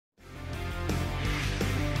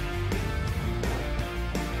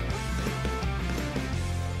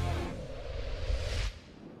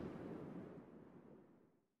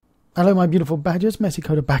Hello my beautiful badgers,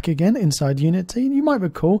 Messicoder back again inside Unity, and you might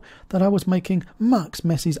recall that I was making MUCS,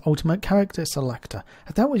 Messi's Ultimate Character Selector,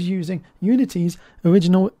 and that was using Unity's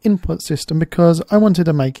original input system because I wanted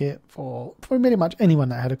to make it for pretty much anyone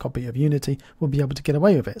that had a copy of Unity would be able to get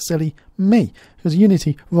away with it. Silly me, because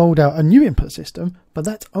Unity rolled out a new input system, but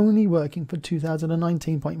that's only working for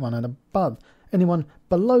 2019.1 and above. Anyone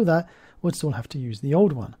below that would still have to use the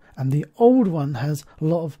old one. And the old one has a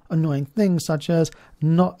lot of annoying things, such as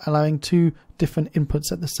not allowing two different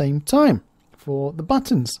inputs at the same time for the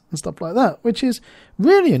buttons and stuff like that, which is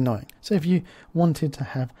really annoying. So if you wanted to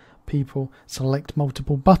have people select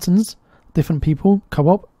multiple buttons, different people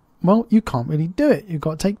co-op, well, you can't really do it. You've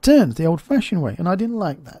got to take turns the old-fashioned way, and I didn't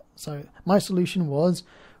like that. So my solution was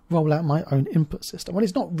roll out my own input system. Well,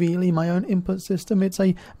 it's not really my own input system. It's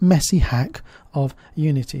a messy hack of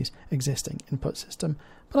Unity's existing input system.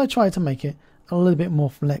 But I tried to make it a little bit more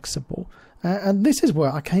flexible. And this is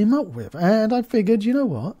what I came up with. And I figured, you know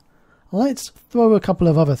what? Let's throw a couple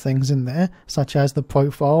of other things in there, such as the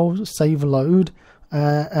profile, save load,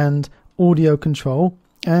 and audio control,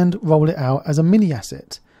 and roll it out as a mini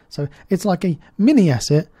asset. So it's like a mini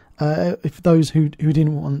asset if those who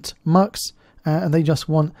didn't want MUCS, and they just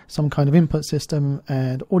want some kind of input system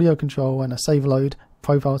and audio control and a save load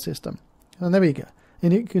profile system. And there we go.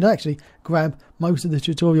 And you can actually grab most of the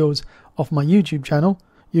tutorials off my YouTube channel,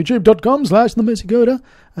 youtube.com/themessicoder,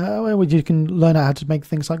 where you can learn how to make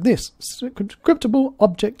things like this. Scriptable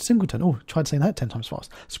object singleton. Oh, tried saying that 10 times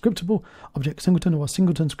fast. Scriptable object singleton, or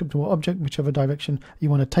singleton scriptable object, whichever direction you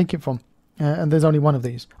want to take it from. And there's only one of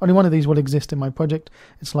these. Only one of these will exist in my project.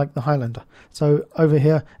 It's like the Highlander. So over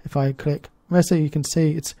here, if I click Recipe, you can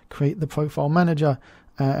see it's create the profile manager.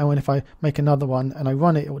 And when if I make another one and I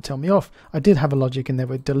run it, it will tell me off. I did have a logic in there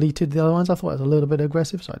where it deleted the other ones. I thought it was a little bit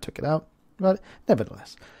aggressive, so I took it out. But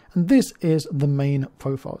nevertheless, and this is the main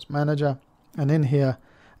profiles manager. And in here,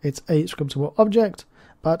 it's a scriptable object.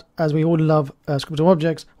 But as we all love scriptable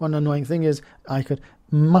objects, one annoying thing is I could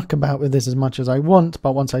muck about with this as much as I want,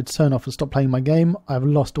 but once I turn off and stop playing my game, I've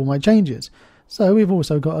lost all my changes. So we've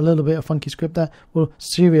also got a little bit of funky script that will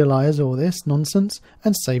serialize all this nonsense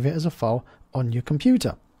and save it as a file on your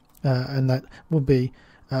computer. And that will be,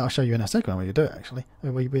 I'll show you in a second when you do it actually, it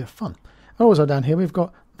will be fun. And also down here we've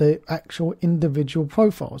got the actual individual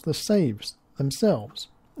profiles, the saves themselves.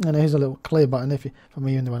 And here's a little clear button if you, for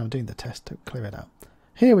me when I'm doing the test, to clear it out.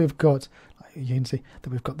 Here we've got, you can see that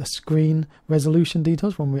we've got the screen resolution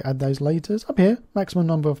details when we add those later. Up here, maximum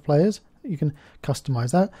number of players. You can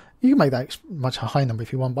customize that. You can make that much a high number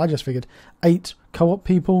if you want, but I just figured 8 co-op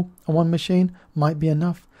people on one machine might be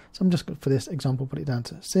enough. So I'm just going, for this example, put it down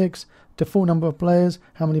to 6. Default number of players.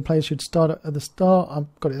 How many players should start at the start? I've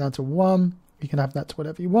got it down to 1. You can have that to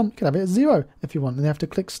whatever you want. You can have it at 0 if you want, and they have to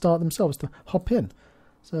click start themselves to hop in.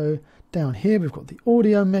 So down here we've got the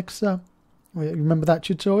audio mixer. Remember that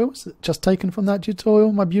tutorial? It's just taken from that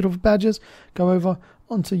tutorial, my beautiful badgers. Go over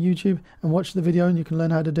onto YouTube and watch the video and you can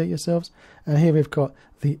learn how to do it yourselves. And here we've got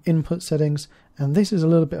the input settings, and this is a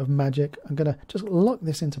little bit of magic. I'm going to just lock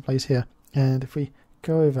this into place here, and if we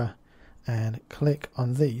go over and click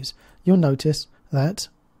on these, you'll notice that,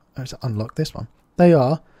 to unlock this one, they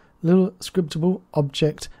are little scriptable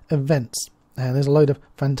object events. And there's a load of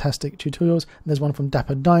fantastic tutorials. There's one from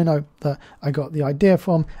Dapper Dino that I got the idea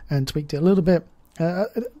from and tweaked it a little bit. I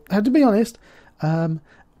have to be honest, I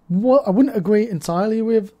wouldn't agree entirely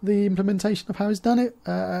with the implementation of how he's done it,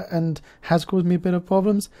 and has caused me a bit of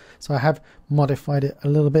problems. So I have modified it a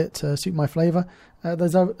little bit to suit my flavor.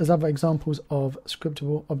 There's other examples of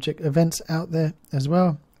scriptable object events out there as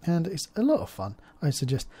well, and it's a lot of fun. I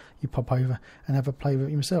suggest you pop over and have a play with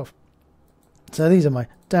it yourself. So these are my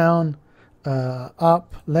down,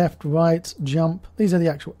 up, left, right, jump. These are the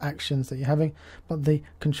actual actions that you're having, but the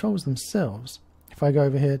controls themselves, if I go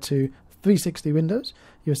over here to 360 Windows,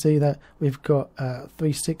 you'll see that we've got a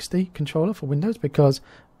 360 controller for Windows, because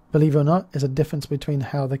believe it or not, there's a difference between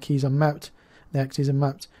how the keys are mapped. The axes are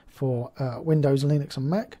mapped for Windows, Linux and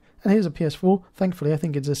Mac. And here's a PS4. Thankfully, I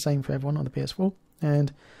think it's the same for everyone on the PS4.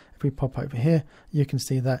 And if we pop over here, you can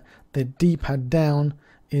see that the D-pad down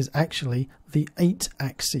is actually the 8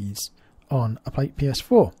 axes on a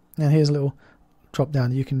PS4. And here's a little drop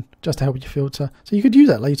down you can, just to help you filter. So you could use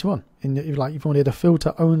that later on. If like you've wanted to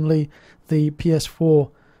filter only the PS4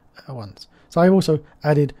 ones. So I also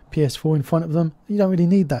added PS4 in front of them. You don't really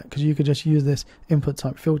need that because you could just use this input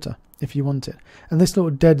type filter if you want it. And this little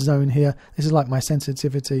dead zone here, this is like my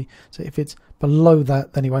sensitivity. So if it's below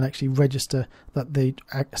that, then it won't actually register that the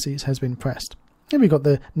axis has been pressed. Here we've got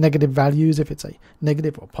the negative values, if it's a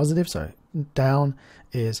negative or positive. So down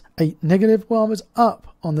is 8 negative, while it's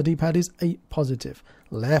up on the D-pad is 8 positive.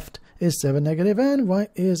 left is 7 negative and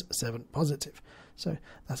right is 7 positive. So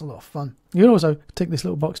that's a lot of fun. You can also tick this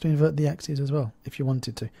little box to invert the axes as well if you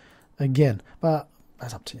wanted to. Again, but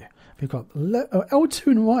that's up to you. We've got L2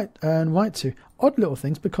 and right 2, odd little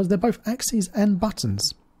things because they're both axes and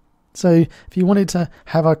buttons. So if you wanted to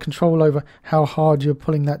have a control over how hard you're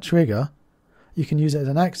pulling that trigger, you can use it as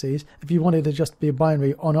an axis. If you wanted to just be a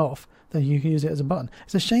binary on-off, then you can use it as a button.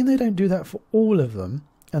 It's a shame they don't do that for all of them,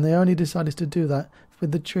 and they only decided to do that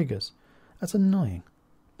with the triggers. That's annoying.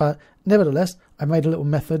 But nevertheless, I made a little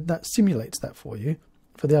method that simulates that for you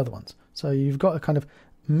for the other ones. So you've got a kind of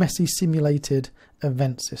messy simulated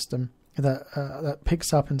event system that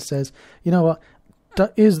picks up and says, you know what,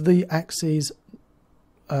 is the axis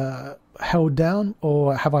held down,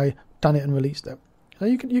 or have I done it and released it? So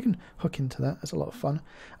you can hook into that. That's a lot of fun.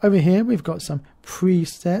 Over here we've got some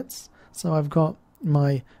presets. So I've got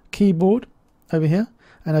my keyboard over here,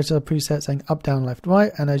 and there's a preset saying up, down, left,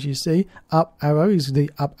 right. And as you see, up arrow is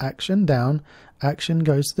the up action, down action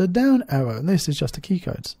goes to the down arrow. And this is just the key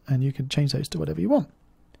codes, and you can change those to whatever you want.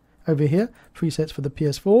 Over here, presets for the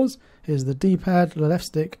PS4s. Here's the D-pad, the left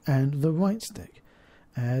stick, and the right stick.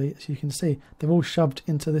 As you can see, they're all shoved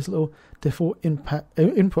into this little default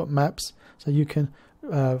input maps, so you can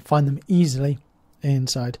find them easily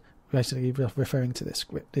inside. Basically referring to this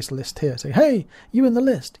script, this list here. Say, hey, you in the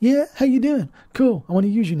list? Yeah, how you doing? Cool, I want to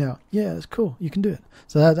use you now. Yeah, that's cool, you can do it.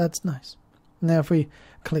 So that's nice. Now if we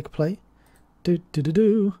click play, have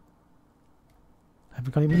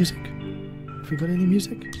we got any music? Have we got any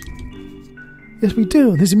music? Yes, we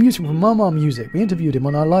do. There's a music from Mama Music. We interviewed him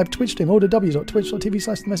on our live Twitch stream, all the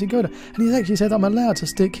w's.twitch.tv/themessygoda, and he's actually said I'm allowed to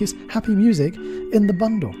stick his happy music in the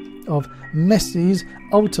bundle of Messi's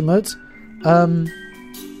ultimate,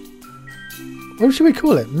 what should we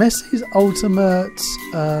call it? Messi's ultimate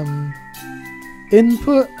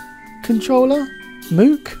input controller?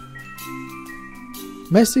 MUIC?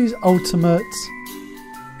 Messi's ultimate...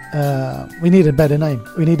 we need a better name.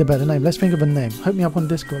 We need a better name. Let's think of a name. Hook me up on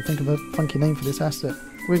Discord. Think of a funky name for this asset.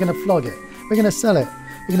 We're going to flog it. We're going to sell it.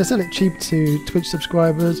 We're going to sell it cheap to Twitch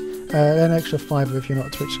subscribers. An extra $5 if you're not a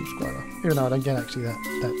Twitch subscriber. Even though I don't get actually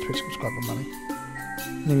that Twitch subscriber money.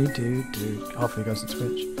 Half of it goes to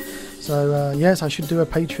Twitch. So yes, I should do a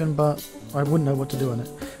Patreon, but I wouldn't know what to do on it.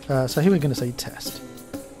 So here we're going to say test.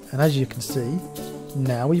 And as you can see,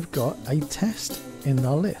 now we've got a test in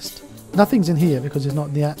our list. Nothing's in here because it's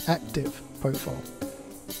not the active profile.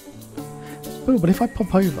 Oh, but if I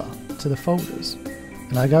pop over to the folders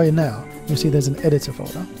and I go in now, you'll see there's an editor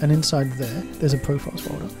folder, and inside there there's a profiles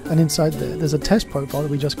folder, and inside there's a test profile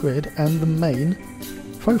that we just created and the main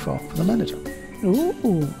profile for the manager.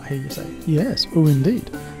 Ooh, I hear you say yes. Oh, indeed.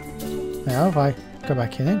 Now if I go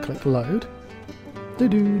back in and click load,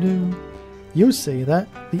 you'll see that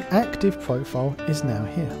the active profile is now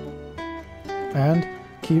here, and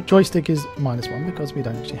joystick is -1 because we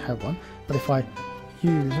don't actually have one. But if I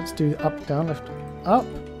use, let's do up, down, left, up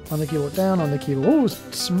on the keyboard, down on the keyboard. Oh,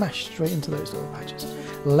 smash straight into those little patches.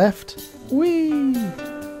 Left, wee,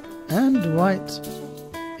 and right,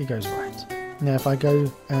 it goes right. Now if I go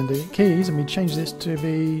and do keys and we change this to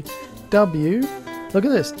be W, look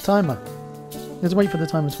at this, timer. Let's wait for the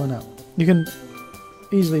timer to run out. You can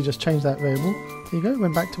easily just change that variable. There you go,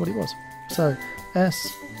 went back to what it was. So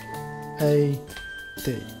S-A-D.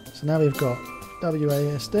 So now we've got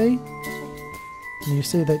WASD, and you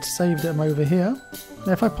see that saved them over here.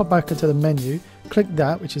 Now if I pop back into the menu, click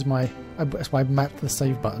that, which is that's why I mapped the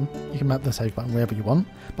save button. You can map the save button wherever you want,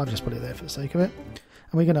 but I've just put it there for the sake of it.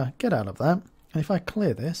 And we're going to get out of that, and if I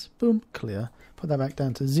clear this, boom, clear, put that back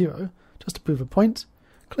down to 0, just to prove a point,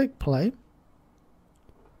 click play.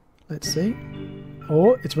 Let's see.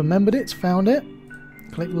 Oh, it's remembered it, it's found it.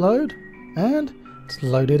 Click load, and it's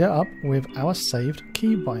loaded it up with our saved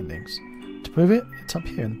key bindings. To prove it, it's up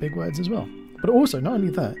here in big words as well. But also, not only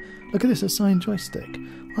that, look at this assigned joystick.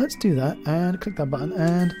 Let's do that and click that button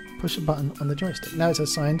and push a button on the joystick. Now it's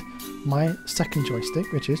assigned my second joystick,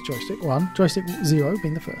 which is joystick 1, joystick 0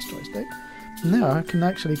 being the first joystick. Now I can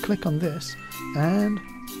actually click on this and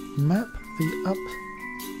map the up.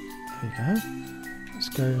 There you go. Let's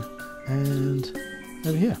go and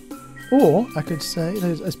over here. Or I could say,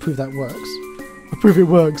 let's prove that works. I'll prove it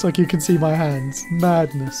works, like you can see my hands.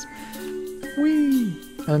 Madness. Whee!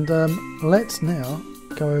 And let's now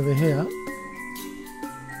go over here.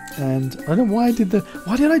 And I don't know why did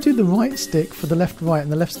I do the right stick for the left right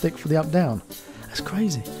and the left stick for the up down? That's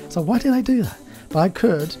crazy. So why did I do that? But I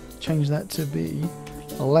could change that to be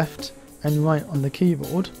left and right on the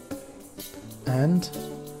keyboard. And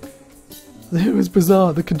it was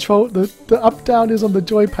bizarre. The control, the up down is on the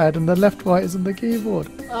joypad and the left right is on the keyboard.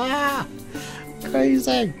 Ah!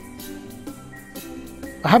 crazy.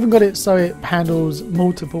 I haven't got it so it handles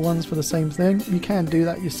multiple ones for the same thing. You can do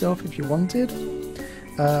that yourself if you wanted.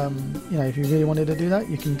 You know, if you really wanted to do that,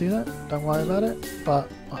 you can do that. Don't worry about it.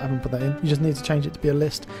 But I haven't put that in. You just need to change it to be a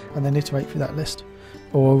list and then iterate through that list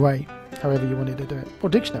or array, however you wanted to do it, or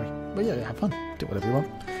dictionary. But yeah, have fun. Do whatever you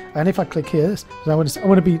want. And if I click here, I want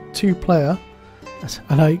to be 2-player.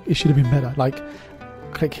 I know it should have been better. Like,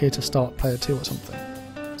 click here to start player 2 or something.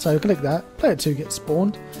 So click that. Player 2 gets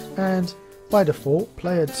spawned, and by default,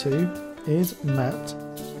 player 2 is mapped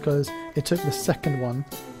because it took the second one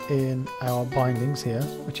in our bindings here,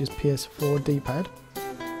 which is PS4 D-pad,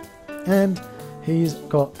 and he's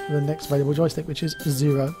got the next available joystick, which is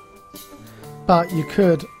 0. But you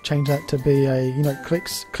could change that to be a, you know, click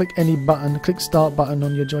any button, click start button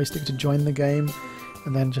on your joystick to join the game,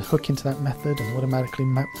 and then just hook into that method and automatically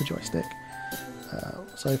map the joystick.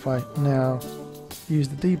 So if I now use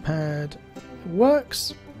the D-pad, it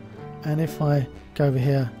works. And if I go over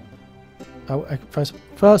here,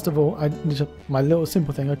 first of all, I need to, my little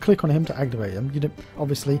simple thing, I click on him to activate him.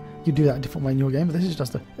 Obviously, you do that a different way in your game, but this is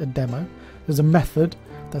just a demo. There's a method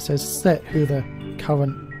that says set who the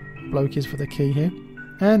current bloke is for the key here.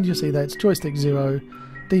 And you'll see that it's joystick 0,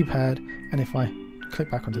 D-pad, and if I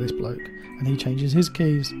click back onto this bloke and he changes his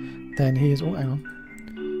keys, then he is, oh hang on,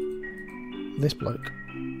 this bloke,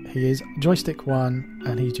 he is joystick 1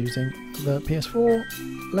 and he's using the PS4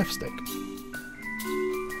 left stick.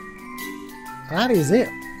 That is it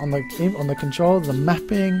on the control, the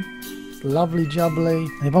mapping. It's lovely jubbly.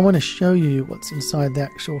 And if I want to show you what's inside the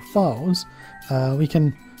actual files, we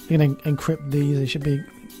can encrypt these. They should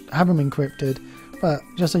have them encrypted, but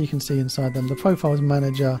just so you can see inside them, the profiles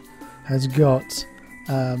manager has got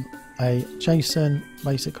a JSON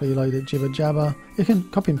basically loaded jibber jabber. You can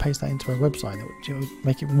copy and paste that into a website that will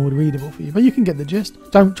make it more readable for you, but you can get the gist.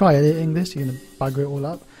 Don't try editing this, you're going to bugger it all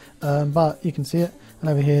up, but you can see it. And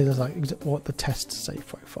over here there's like what the test save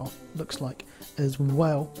profile looks like as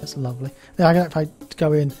well. That's lovely. Now if I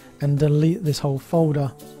go in and delete this whole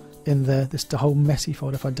folder in there, the whole messy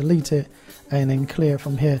folder, if I delete it and then clear it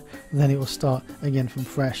from here, then it will start again from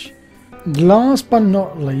fresh. Last but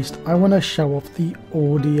not least, I want to show off the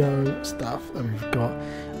audio stuff that we've got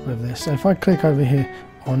with this. So if I click over here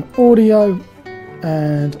on audio,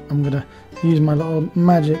 and I'm going to use my little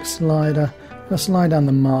magic slider, I'm going to slide down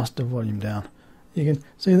the master volume down. You can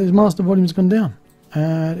see that the master volume's gone down.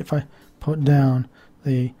 And if I put down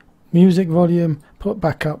the music volume, put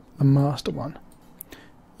back up the master one,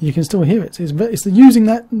 you can still hear it. It's using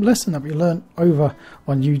that lesson that we learned over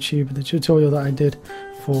on YouTube, the tutorial that I did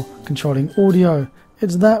for controlling audio.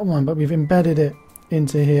 It's that one, but we've embedded it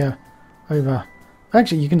into here over.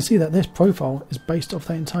 Actually, you can see that this profile is based off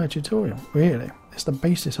that entire tutorial. Really, it's the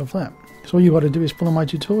basis of that. So all you got to do is follow my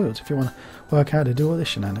tutorials if you want to work out how to do all this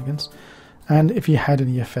shenanigans. And if you had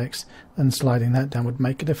any effects, then sliding that down would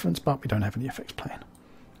make a difference, but we don't have any effects playing.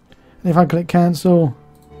 And if I click cancel,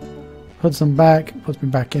 puts them back, puts me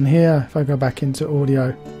back in here. If I go back into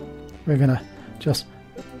audio, we're going to just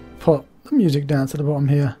put the music down to the bottom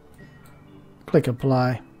here, click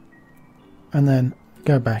apply, and then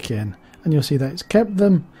go back in. And you'll see that it's kept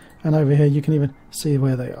them, and over here you can even see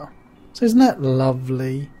where they are. So isn't that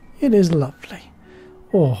lovely? It is lovely.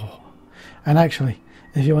 Oh, and actually,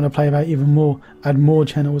 if you want to play about even more, add more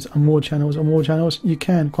channels and more channels and more channels, you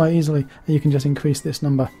can quite easily. And you can just increase this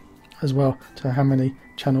number as well to how many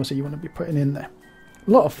channels that you want to be putting in there.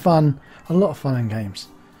 A lot of fun and games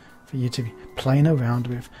for you to be playing around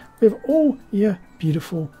with all your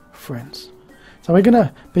beautiful friends. So we're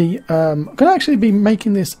gonna actually be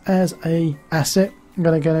making this as a asset. I'm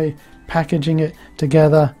gonna packaging it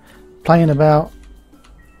together, playing about.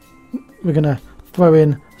 We're gonna throw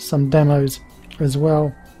in some demos as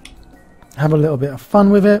well, have a little bit of fun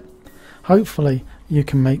with it. Hopefully you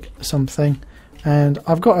can make something. And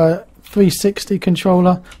I've got a 360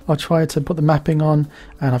 controller. I'll try to put the mapping on,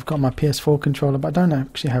 and I've got my PS4 controller, but I don't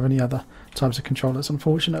actually have any other types of controllers,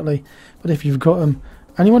 unfortunately. But if you've got them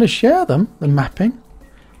and you want to share them, the mapping,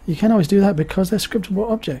 you can always do that because they're scriptable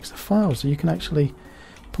objects, the files, so you can actually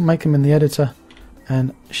make them in the editor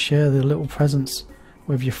and share the little presents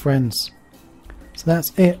with your friends. So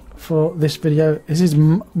that's it for this video. This is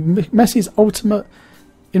Messi's Ultimate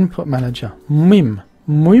Input Manager, MUIM.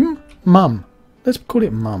 MUIM? Mum. Let's call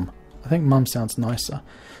it Mum. I think Mum sounds nicer.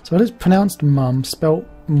 So it is pronounced Mum, spelt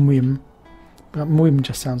MUIM, but MUIM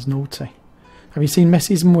just sounds naughty. Have you seen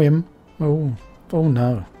Messi's MUIM? Oh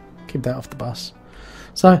no, keep that off the bus.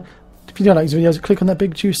 So if you do like these videos, click on that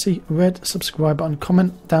big juicy red subscribe button,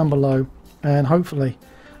 comment down below, and hopefully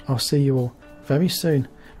I'll see you all very soon.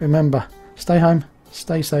 Remember, stay home,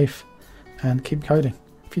 stay safe, and keep coding.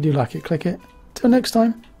 If you do like it, click it. Till next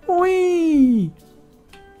time, whee!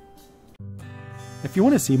 If you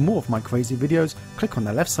want to see more of my crazy videos, click on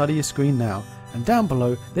the left side of your screen now, and down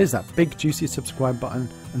below there's that big juicy subscribe button,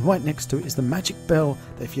 and right next to it is the magic bell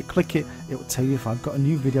that if you click it, it will tell you if I've got a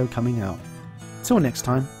new video coming out. Till next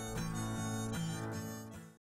time.